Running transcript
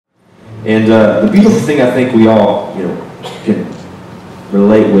And the beautiful thing I think we all, can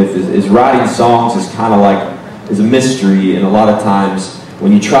relate with is writing songs is kind of like, is a mystery, and a lot of times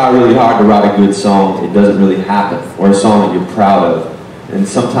when you try really hard to write a good song, it doesn't really happen, or a song that you're proud of. And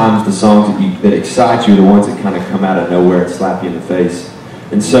sometimes the songs that excite you are the ones that kind of come out of nowhere and slap you in the face.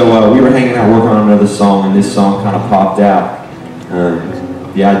 And so we were hanging out working on another song, and this song kind of popped out.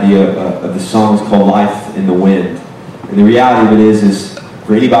 The idea of the song is called Life in the Wind. And the reality of it is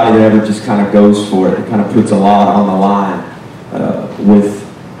for anybody that ever just kind of goes for it, it kind of puts a lot on the line with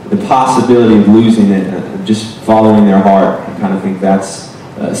the possibility of losing it, just following their heart. I kind of think that's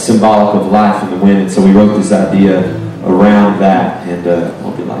symbolic of life in the wind. And so we wrote this idea around that, and I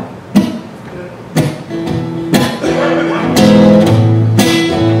hope you like it.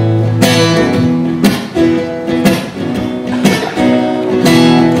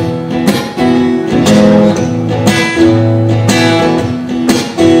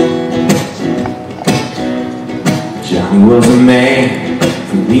 Johnny was a man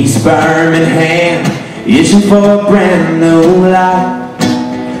from East Birmingham, itching for a brand new life.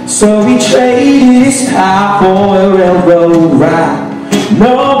 So he traded his car for a railroad ride.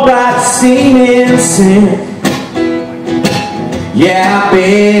 Nobody seen him sin. Yeah,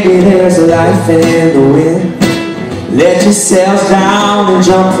 baby, there's a life in the wind. Let yourself down and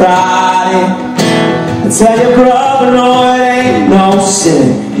jump right in. I tell you, brother, no, it ain't no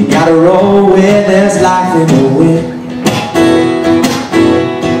sin. You gotta roll where there's life in the wind.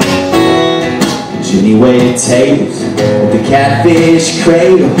 Jenny waited tables at the Catfish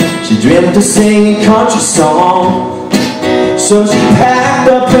Cradle. She dreamt of singing country songs. So she packed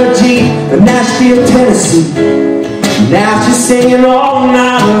up her Jeep in Nashville, Tennessee. Now she's singing all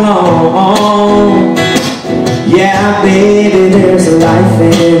night long. Yeah, baby, there's a life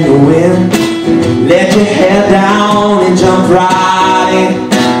in the wind. Let your hair down and jump right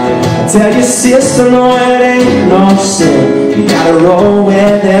in. I tell your sister, no, it ain't no sin. You gotta roll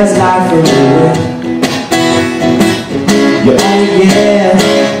where there's life in the wind. You only get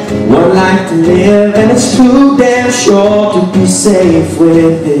one life to live, and it's too damn short to be safe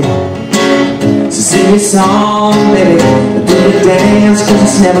with it. So sing your song, baby, and do the dance, 'cause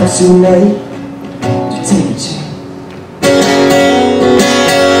it's never too late to take a chance.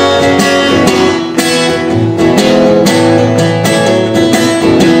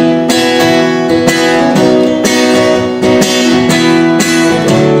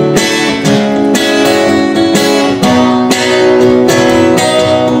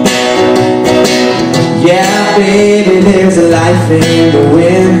 Yeah, baby, there's a life in the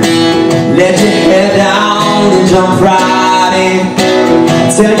wind. Let your head down and jump right in.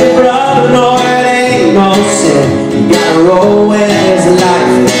 Tell your brother, no, it ain't no sin. You gotta roll where there's a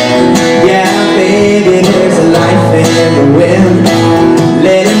life. Yeah, baby, there's a life in the wind.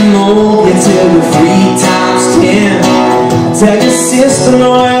 Let it move you till you're 3 times 10. Tell your sister,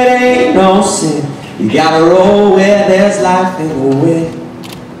 no, it ain't no sin. You gotta roll where there's life in the wind.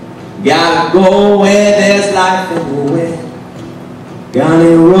 Gotta go where there's life in the wind.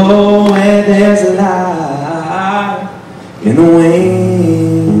 Gotta roll where there's a life in the wind.